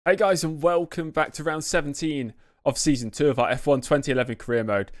Hey guys, and welcome back to round 17 of season 2 of our F1 2011 career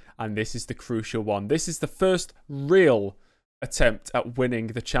mode, and this is the crucial one. This is the first real attempt at winning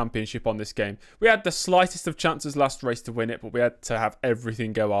the championship on this game. We had the slightest of chances last race to win it, but we had to have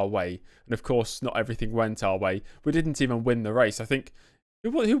everything go our way, and of course not everything went our way. We didn't even win the race. I think who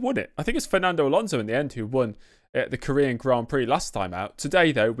won it? I think it's Fernando Alonso in the end who won the Korean Grand Prix last time out.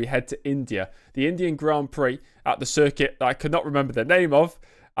 Today though, we head to India, the Indian Grand Prix at the circuit that I could not remember the name of.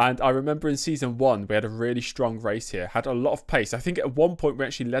 And I remember in season 1, we had a really strong race here. Had a lot of pace. I think at one point we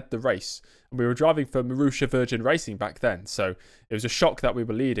actually led the race. And we were driving for Marussia Virgin Racing back then. So it was a shock that we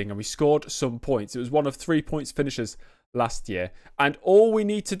were leading. And we scored some points. It was one of 3 points finishes last year. And all we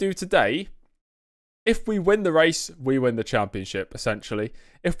need to do today, if we win the race, we win the championship, essentially.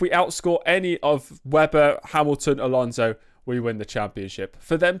 If we outscore any of Webber, Hamilton, Alonso, we win the championship.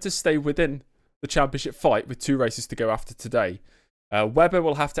 For them to stay within the championship fight with 2 races to go after today, Webber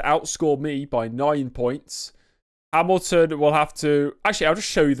will have to outscore me by 9 points. Hamilton will have to... Actually, I'll just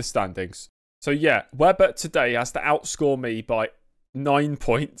show you the standings. So yeah, Webber today has to outscore me by 9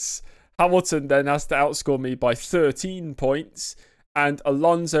 points. Hamilton then has to outscore me by 13 points. And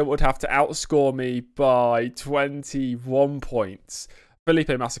Alonso would have to outscore me by 21 points.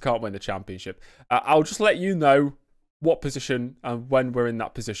 Felipe Massa can't win the championship. I'll just let you know what position and when we're in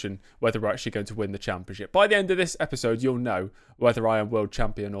that position, whether we're actually going to win the championship. By the end of this episode, you'll know whether I am world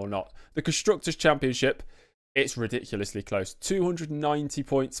champion or not. The Constructors' Championship, it's ridiculously close. 290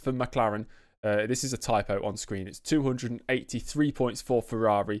 points for McLaren. This is a typo on screen. It's 283 points for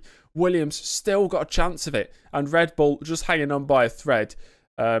Ferrari. Williams still got a chance of it. And Red Bull just hanging on by a thread.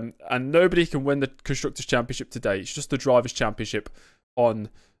 And nobody can win the Constructors' Championship today. It's just the Drivers' Championship on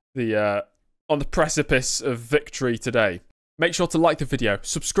the precipice of victory today. Make sure to like the video,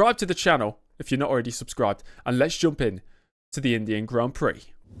 subscribe to the channel if you're not already subscribed, and let's jump in to the Indian Grand Prix.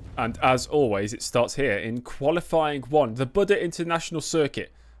 And as always, it starts here in qualifying 1, the Buddha International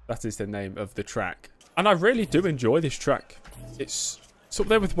Circuit. That is the name of the track. And I really do enjoy this track. It's up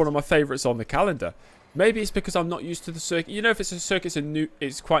there with one of my favourites on the calendar. Maybe it's because I'm not used to the circuit. You know, if it's a circuit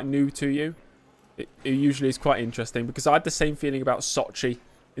it's quite new to you, it usually is quite interesting, because I had the same feeling about Sochi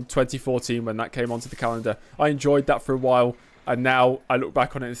in 2014 when that came onto the calendar. I enjoyed that for a while, and now I look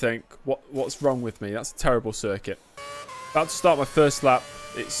back on it and think, what's wrong with me? That's a terrible circuit. About to start my first lap.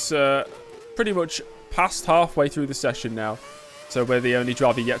 It's pretty much past halfway through the session now, so we're the only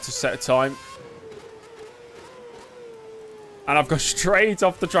driver yet to set a time. And I've gone straight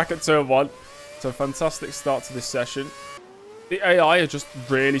off the track at turn 1. So a fantastic start to this session. The AI are just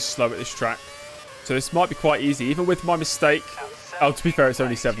really slow at this track, so this might be quite easy, even with my mistake. Oh, to be fair, it's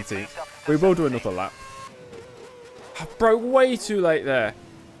only 17. We will do another lap. I broke way too late there.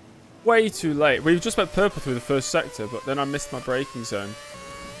 Way too late. We just went purple through the first sector, but then I missed my braking zone.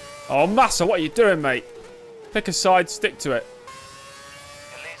 Oh, Massa, what are you doing, mate? Pick a side, stick to it.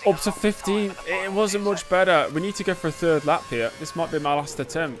 Up to 15. It wasn't much better. We need to go for a 3rd lap here. This might be my last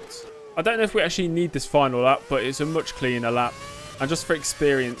attempt. I don't know if we actually need this final lap, but it's a much cleaner lap. And just for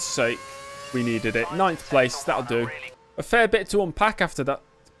experience sake, we needed it. 9th place, that'll do. A fair bit to unpack after that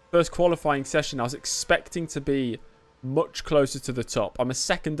first qualifying session. I was expecting to be much closer to the top. I'm a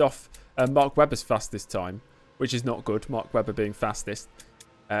second off Mark Webber's fastest time, which is not good, Mark Webber being fastest.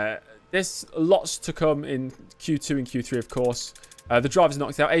 There's lots to come in Q2 and Q3, of course. The driver's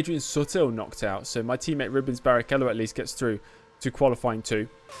knocked out. Adrian Sutil knocked out. So my teammate Rubens Barrichello at least gets through to qualifying 2.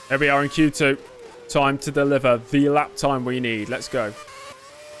 Here we are in Q2. Time to deliver the lap time we need. Let's go.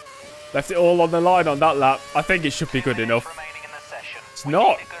 Left it all on the line on that lap. I think it should be good enough. It's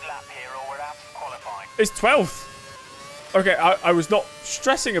not. It's 12th. Okay, I was not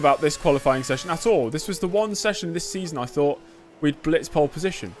stressing about this qualifying session at all. This was the one session this season I thought we'd blitz pole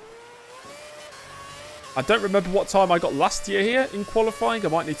position. I don't remember what time I got last year here in qualifying. I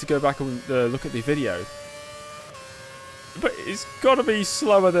might need to go back and look at the video. But it's got to be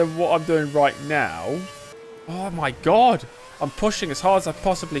slower than what I'm doing right now. Oh my god. I'm pushing as hard as I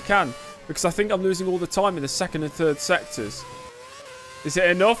possibly can, because I think I'm losing all the time in the 2nd and 3rd sectors. Is it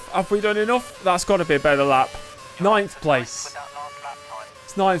enough? Have we done enough? That's got to be a better lap. 9th place.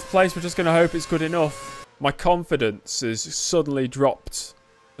 It's 9th place. We're just going to hope it's good enough. My confidence has suddenly dropped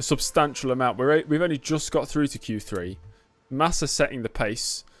a substantial amount. We've only just got through to Q3. Massa setting the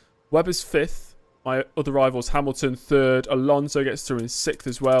pace. Webber's 5th. My other rivals, Hamilton 3rd. Alonso gets through in 6th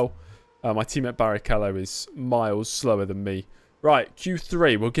as well. My teammate Barrichello is miles slower than me. Right,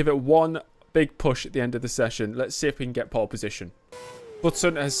 Q3. We'll give it one big push at the end of the session. Let's see if we can get pole position.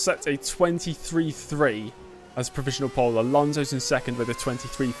 Button has set a 23.3 as provisional pole. Alonso's in 2nd with a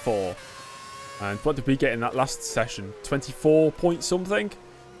 23.4. And what did we get in that last session? 24 point something?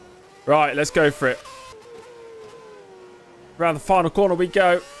 Right, let's go for it. Around the final corner we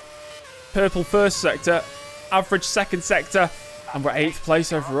go. Purple first sector, average second sector, and we're 8th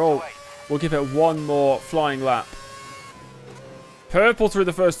place overall. We'll give it one more flying lap. Purple through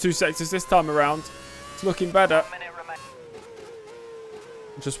the first 2 sectors this time around. It's looking better.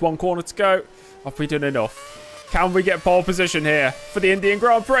 Just 1 corner to go. Have we done enough? Can we get pole position here for the Indian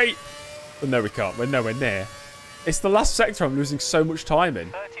Grand Prix? Well, no, we can't. We're nowhere near. It's the last sector I'm losing so much time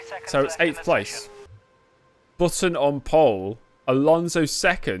in. So it's 8th place. Button on pole. Alonso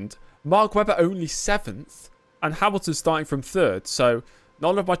 2nd. Mark Webber only 7th. And Hamilton starting from 3rd. So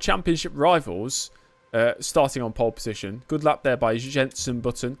none of my championship rivals starting on pole position. Good lap there by Jenson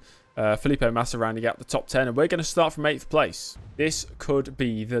Button. Felipe Massa rounding out the top 10. And we're going to start from 8th place. This could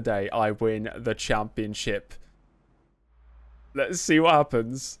be the day I win the championship. Let's see what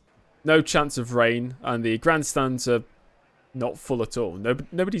happens. No chance of rain. And the grandstands are not full at all.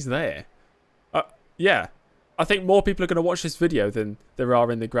 Nobody's there. Yeah. I think more people are going to watch this video than there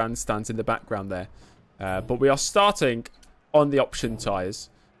are in the grandstands in the background there. But we are starting on the option tyres.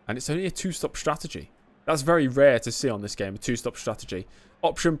 And it's only a 2-stop strategy. That's very rare to see on this game, a 2-stop strategy.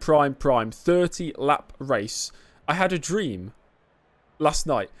 Option prime, 30-lap race. I had a dream last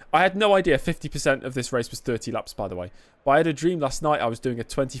night. I had no idea 50% of this race was 30 laps, by the way. But I had a dream last night I was doing a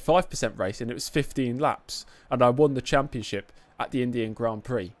 25% race and it was 15 laps. And I won the championship at the Indian Grand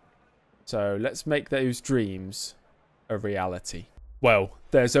Prix. So let's make those dreams a reality. Well,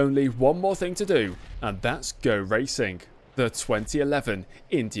 there's only one more thing to do, and that's go racing. The 2011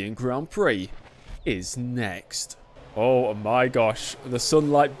 Indian Grand Prix is next. Oh my gosh, the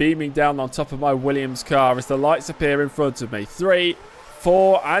sunlight beaming down on top of my Williams car as the lights appear in front of me. 3,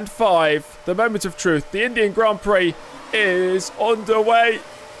 4 and 5. The moment of truth. The Indian Grand Prix is underway.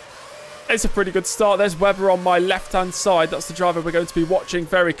 It's a pretty good start. There's Webber on my left-hand side. That's the driver we're going to be watching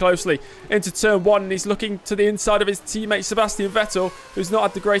very closely. Into turn 1, and he's looking to the inside of his teammate Sebastian Vettel, who's not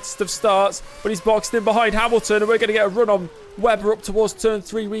had the greatest of starts, but he's boxed in behind Hamilton, and we're going to get a run on Webber up towards turn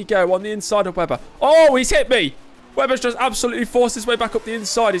 3 we go on the inside of Webber. Oh, he's hit me! Webber's just absolutely forced his way back up the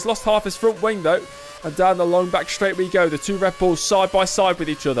inside. He's lost half his front wing, though. And down the long back straight we go. The 2 Red Bulls side by side with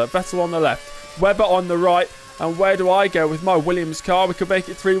each other. Vettel on the left, Webber on the right. And where do I go with my Williams car? We could make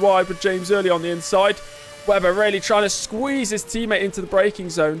it 3 wide with James Early on the inside. Webber really trying to squeeze his teammate into the braking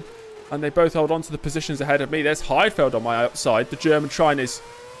zone. And they both hold on to the positions ahead of me. There's Heidfeld on my outside. The German trying his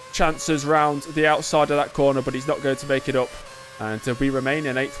chances round the outside of that corner, but he's not going to make it up. And we remain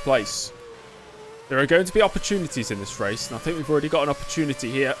in 8th place. There are going to be opportunities in this race, and I think we've already got an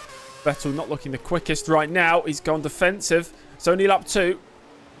opportunity here. Vettel not looking the quickest right now. He's gone defensive. It's only lap 2.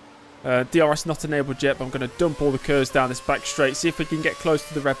 DRS not enabled yet, but I'm going to dump all the curves down this back straight. See if we can get close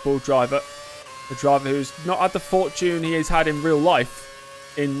to the Red Bull driver. The driver who's not had the fortune he has had in real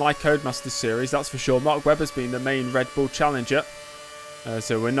life in my Codemasters series, that's for sure. Mark Webber's been the main Red Bull challenger.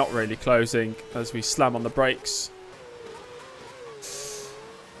 So we're not really closing as we slam on the brakes.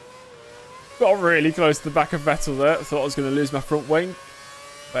 Got really close to the back of Vettel there. I thought I was going to lose my front wing.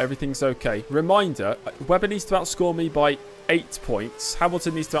 But everything's okay. Reminder, Webber needs to outscore me by 8 points.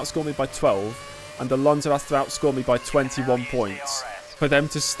 Hamilton needs to outscore me by 12. And Alonso has to outscore me by 21 points for them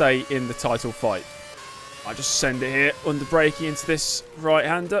to stay in the title fight. I just send it here, under braking into this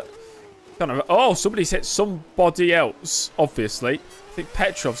right-hander. Oh, somebody's hit somebody else, obviously. I think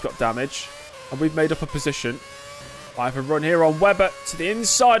Petrov's got damage. And we've made up a position. I have a run here on Webber to the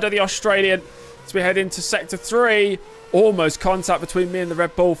inside of the Australian as we head into Sector 3. Almost contact between me and the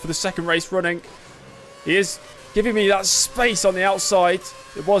Red Bull for the second race running. He is giving me that space on the outside.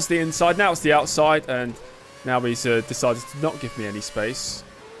 It was the inside, now it's the outside. And now he's decided to not give me any space.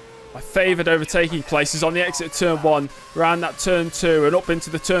 My favoured overtaking places on the exit of turn 1. Around that turn 2 and up into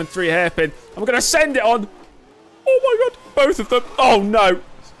the turn 3 hairpin. I'm going to send it on. Oh my god, both of them. Oh no.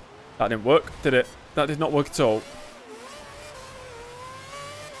 That didn't work, did it? That did not work at all.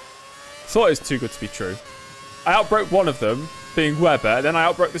 Thought it was too good to be true. I outbroke one of them, being Webber. Then I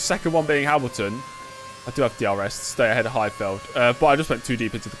outbroke the second one, being Hamilton. I do have DRS to stay ahead of Heidfeld. But I just went too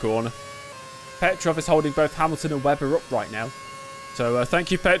deep into the corner. Petrov is holding both Hamilton and Webber up right now. So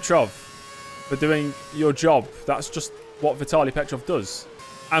thank you, Petrov, for doing your job. That's just what Vitaly Petrov does.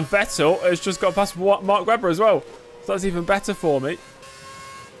 And Vettel has just got past Mark Webber as well. So that's even better for me.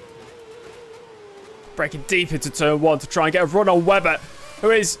 Breaking deep into turn 1 to try and get a run on Webber, who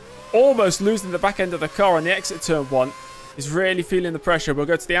is almost losing the back end of the car on the exit turn 1. He's really feeling the pressure. We'll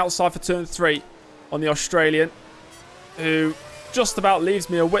go to the outside for turn 3 on the Australian, who just about leaves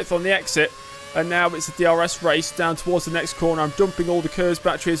me a width on the exit. And now it's a DRS race down towards the next corner. I'm dumping all the curves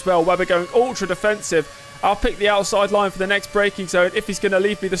battery as well. Webber going ultra defensive I'll pick the outside line for the next braking zone if he's going to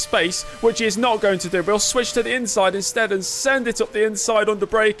leave me the space, which he is not going to do. We'll switch to the inside instead and send it up the inside under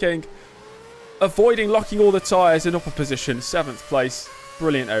braking. Avoiding locking all the tyres in upper position. 7th place.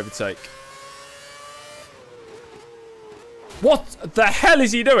 Brilliant overtake. What the hell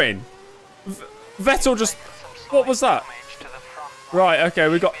is he doing? Vettel just... What was that? Right, okay,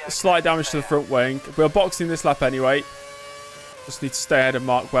 we got slight damage to the front wing. We're boxing this lap anyway. Just need to stay ahead of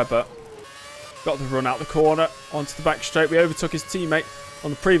Mark Webber. Got the run out the corner onto the back straight. We overtook his teammate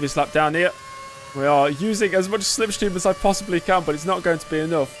on the previous lap down here. We are using as much slipstream as I possibly can, but it's not going to be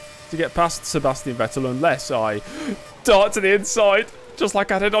enough to get past Sebastian Vettel unless I dart to the inside, just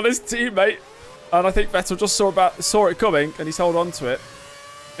like I did on his teammate. And I think Vettel just saw it coming, and he's held on to it.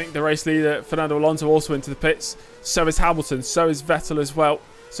 I think the race leader, Fernando Alonso, also into the pits. So is Hamilton. So is Vettel as well.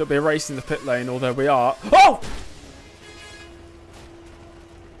 So it'll be a race in the pit lane, although we are... Oh!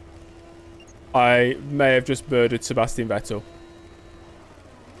 I may have just murdered Sebastian Vettel.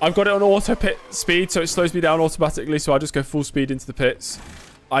 I've got it on auto pit speed, so it slows me down automatically, so I just go full speed into the pits.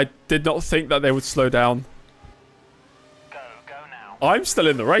 I did not think that they would slow down. Go now. I'm still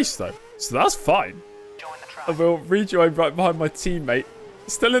in the race, though, so that's fine. Join the track. I will rejoin right behind my teammate.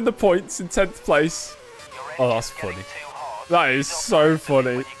 Still in the points in 10th place. Oh, that's funny. That is so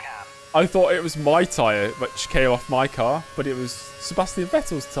funny. I thought it was my tyre which came off my car, but it was Sebastian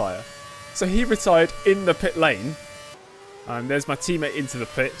Vettel's tyre. So he retired in the pit lane. And there's my teammate into the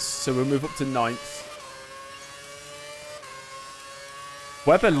pits, so we'll move up to 9th.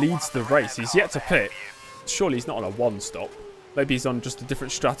 Webber leads the race. He's yet to pit. Surely he's not on a one-stop. Maybe he's on just a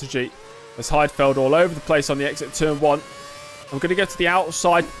different strategy. There's Heidfeld all over the place on the exit turn 1. I'm going to go to the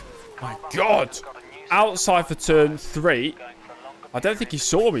outside. My God. Outside for turn 3. I don't think he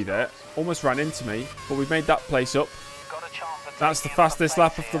saw me there. Almost ran into me. But we made that place up. That's the fastest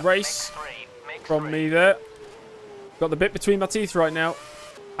lap of the race from me there. Got the bit between my teeth right now.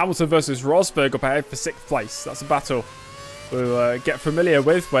 Hamilton versus Rosberg up ahead for 6th place. That's a battle we'll get familiar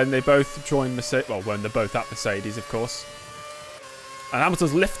with when they both join Mercedes. Well, when they're both at Mercedes, of course. And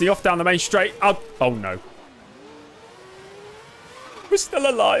Hamilton's lifting off down the main straight. Oh no. We're still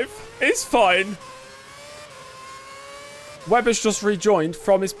alive. It's fine. Webber's just rejoined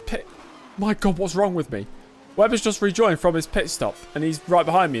from his pit. My God, what's wrong with me? Webber's just rejoined from his pit stop, and he's right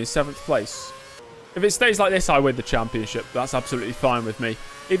behind me in 7th place. If it stays like this, I win the championship. That's absolutely fine with me.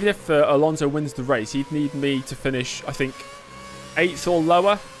 Even if Alonso wins the race, he'd need me to finish, I think, 8th or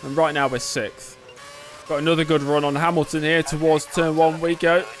lower. And right now we're 6th. Got another good run on Hamilton here towards turn 1 we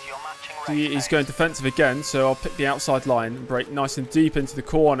go. He's going defensive again, so I'll pick the outside line and brake nice and deep into the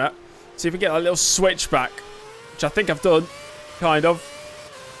corner. See if we get a little switch back, which I think I've done, kind of.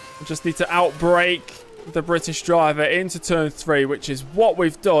 I just need to outbrake the British driver into turn 3, which is what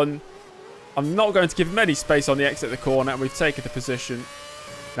we've done. I'm not going to give him any space on the exit of the corner, and we've taken the position.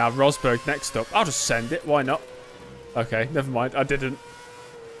 Now Rosberg next up. I'll just send it. Why not? Okay, never mind. I didn't.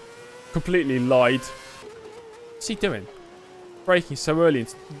 Completely lied. What's he doing? Braking so early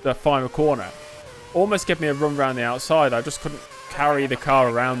into the final corner. Almost gave me a run around the outside. I just couldn't carry the car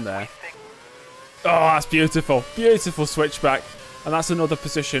around there. Oh, that's beautiful. Beautiful switchback. And that's another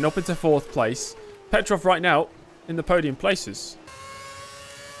position up into 4th place. Petrov right now in the podium places.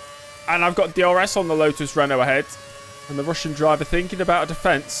 And I've got DRS on the Lotus Renault ahead. And the Russian driver thinking about a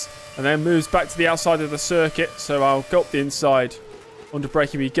defence. And then moves back to the outside of the circuit. So I'll go up the inside. Under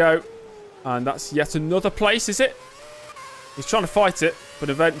braking we go. And that's yet another place, is it? He's trying to fight it. But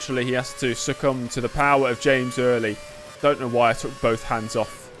eventually he has to succumb to the power of James Early. Don't know why I took both hands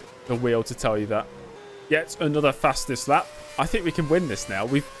off the wheel to tell you that. Yet another fastest lap. I think we can win this now.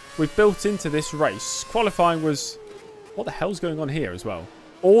 We've built into this race. Qualifying was... What the hell's going on here as well?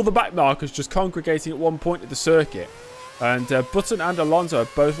 All the back markers just congregating at one point of the circuit. And Button and Alonso are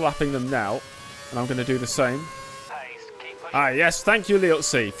both lapping them now. And I'm going to do the same. Yes. Thank you,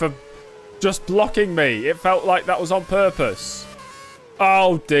 Liotzi, for just blocking me. It felt like that was on purpose.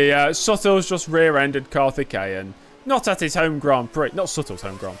 Oh, dear. Sutto's just rear-ended Karthikeyan. Not at his home Grand Prix. Not Sutto's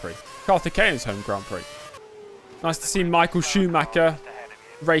home Grand Prix. Karthikeyan's home Grand Prix. Nice to see Michael Schumacher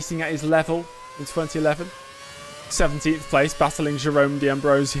racing at his level in 2011. 17th place, battling Jerome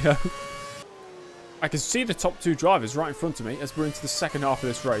D'Ambrosio. I can see the top 2 drivers right in front of me as we're into the second half of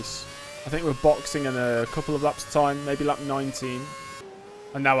this race. I think we're boxing in a couple of laps' time, maybe lap 19.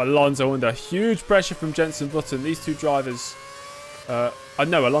 And now Alonso under huge pressure from Jenson Button. These 2 drivers... I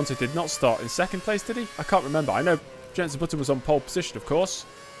know Alonso did not start in 2nd place, did he? I can't remember. I know Jenson Button was on pole position, of course.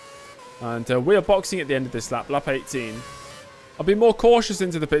 And we are boxing at the end of this lap, lap 18. I'll be more cautious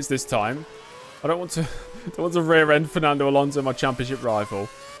into the pits this time. I don't want to rear-end Fernando Alonso, my championship rival,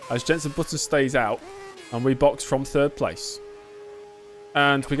 as Jenson Button stays out. And we box from 3rd place.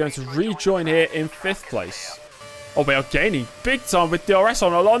 And we're going to rejoin here in 5th place. Oh, we are gaining big time with DRS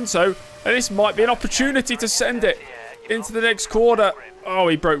on Alonso. And this might be an opportunity to send it into the next quarter. Oh,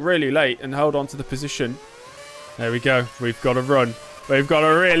 he broke really late and held on to the position. There we go. We've got a run. We've got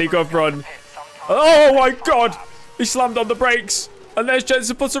a really good run. Oh, my God. He slammed on the brakes. And there's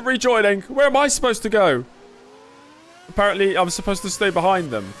Jenson Button rejoining. Where am I supposed to go? Apparently, I'm supposed to stay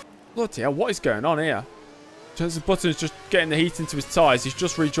behind them. Bloody hell, what is going on here? Jenson Button's just getting the heat into his tyres. He's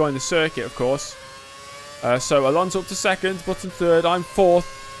just rejoined the circuit, of course. So Alonso up to 2nd, Button 3rd. I'm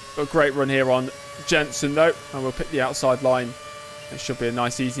 4th. Got a great run here on Jenson, though. And we'll pick the outside line. It should be a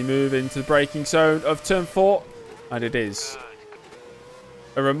nice, easy move into the braking zone of turn 4. And it is.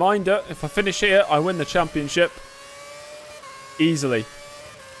 A reminder, if I finish here, I win the championship. Easily.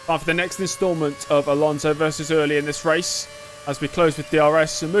 Time for the next instalment of Alonso versus Early in this race. As we close with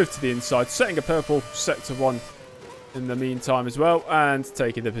DRS and move to the inside. Setting a purple sector 1 in the meantime as well. And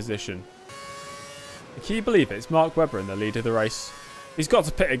taking the position. Can you believe it? It's Mark Webber in the lead of the race. He's got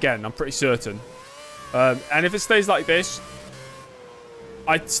to pit again, I'm pretty certain. And if it stays like this,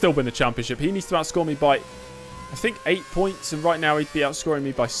 I'd still win the championship. He needs to outscore me by, I think, 8 points. And right now he'd be outscoring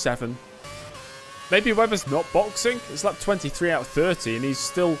me by 7. Maybe Webber's not boxing. It's like 23 out of 30 and he's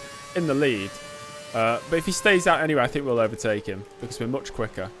still in the lead. But if he stays out anyway, I think we'll overtake him because we're much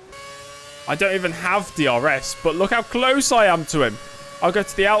quicker. I don't even have DRS, but look how close I am to him. I'll go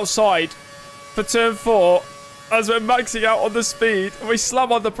to the outside for turn 4 as we're maxing out on the speed. And we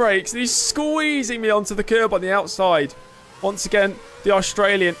slam on the brakes and he's squeezing me onto the curb on the outside. Once again, the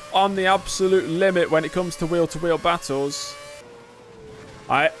Australian on the absolute limit when it comes to wheel-to-wheel battles.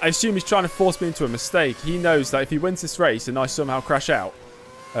 I assume he's trying to force me into a mistake. He knows that if he wins this race and I somehow crash out,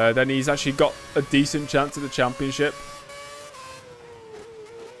 then he's actually got a decent chance at the championship.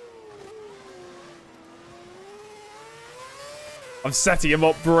 I'm setting him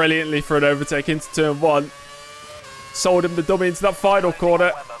up brilliantly for an overtake into turn 1. Sold him the dummy into that final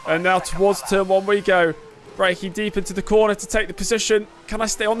corner. And now towards turn 1 we go. Braking deep into the corner to take the position. Can I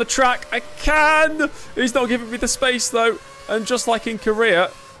stay on the track? I can! He's not giving me the space though. And just like in Korea,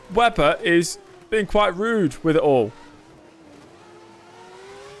 Webber is being quite rude with it all.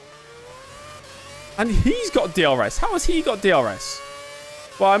 And he's got DRS. How has he got DRS?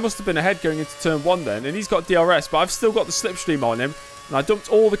 Well, I must have been ahead going into turn 1 then. And he's got DRS, but I've still got the slipstream on him. And I dumped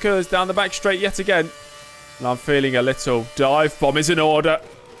all the curves down the back straight yet again. And I'm feeling a little dive bomb is in order.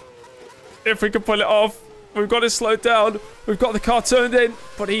 If we can pull it off. We've got it slowed down. We've got the car turned in.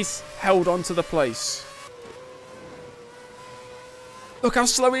 But he's held on to the place. Look how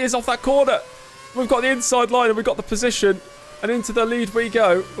slow he is off that corner. We've got the inside line and we've got the position. And into the lead we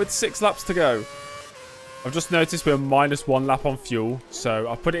go with 6 laps to go. I've just noticed we're -1 lap on fuel. So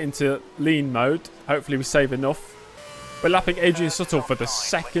I'll put it into lean mode. Hopefully we save enough. We're lapping Adrian Suttle for the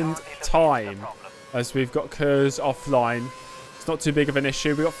 2nd time. As we've got Kurz offline. It's not too big of an issue.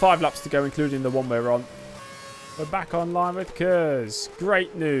 We've got 5 laps to go, including the one we're on. We're back online with Kurz.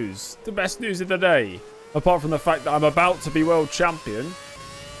 Great news. The best news of the day. Apart from the fact that I'm about to be world champion.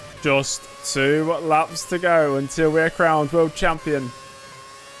 Just 2 laps to go until we're crowned world champion.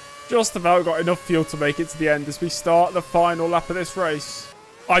 Just about got enough fuel to make it to the end as we start the final lap of this race.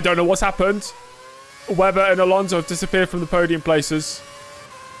 I don't know what's happened. Webber and Alonso have disappeared from the podium places.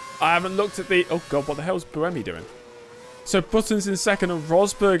 I haven't looked at the... Oh, God, what the hell's Buemi doing? So Button's in 2nd and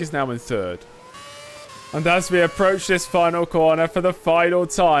Rosberg is now in 3rd. And as we approach this final corner for the final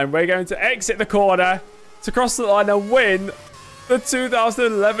time, we're going to exit the corner to cross the line and win the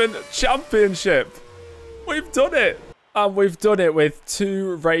 2011 championship. We've done it. And we've done it with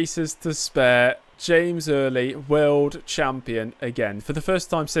 2 races to spare. James Early, world champion again. For the first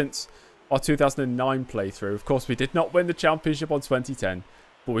time since our 2009 playthrough. Of course, we did not win the championship on 2010.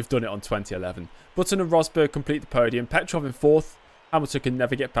 But we've done it on 2011. Button and Rosberg complete the podium. Petrov in 4th. Hamilton can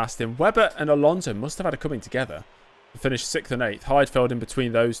never get past him. Webber and Alonso must have had a coming together. To finish 6th and 8th. Heidfeld in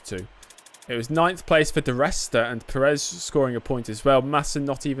between those 2. It was 9th place for De Resta and Perez scoring a point as well. Massa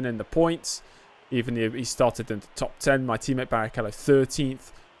not even in the points. Even he started in the top 10. My teammate Barrichello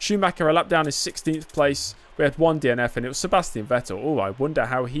 13th. Schumacher a lap down in 16th place. We had 1 DNF and it was Sebastian Vettel. Oh, I wonder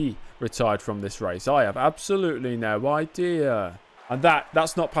how he retired from this race. I have absolutely no idea. And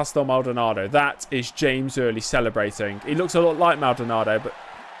that's not Pastor Maldonado. That is James Early celebrating. He looks a lot like Maldonado, but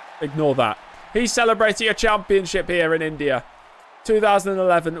ignore that. He's celebrating a championship here in India.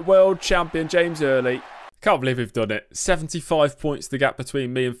 2011 World Champion James Early. Can't believe we've done it. 75 points the gap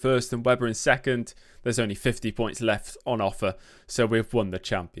between me in 1st and Webber in 2nd. There's only 50 points left on offer. So we've won the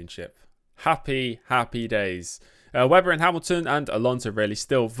championship. Happy, happy days. Webber and Hamilton and Alonso really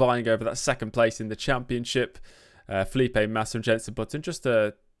still vying over that second place in the championship. Felipe Massa and Jenson Button just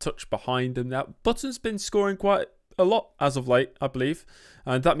a touch behind them now. Button's been scoring quite a lot as of late, I believe.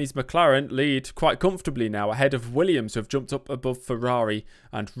 And that means McLaren lead quite comfortably now, ahead of Williams, who have jumped up above Ferrari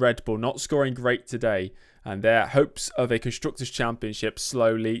and Red Bull, not scoring great today. And their hopes of a Constructors' Championship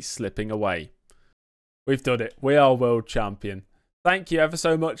slowly slipping away. We've done it. We are world champion. Thank you ever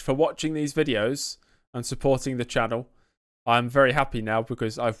so much for watching these videos and supporting the channel. I'm very happy now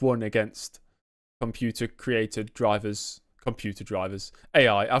because I've won against computer-created drivers.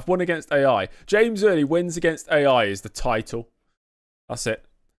 AI. I've won against AI. James Early wins against AI is the title. That's it.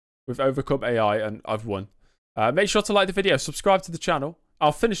 We've overcome AI and I've won. Make sure to like the video. Subscribe to the channel.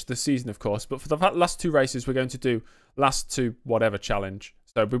 I'll finish the season, of course. But for the last 2 races, we're going to do last to whatever challenge.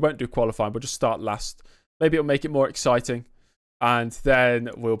 So we won't do qualifying. We'll just start last. Maybe it'll make it more exciting. And then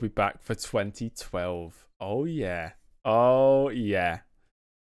we'll be back for 2012. Oh, yeah. Oh, yeah.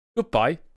 Goodbye.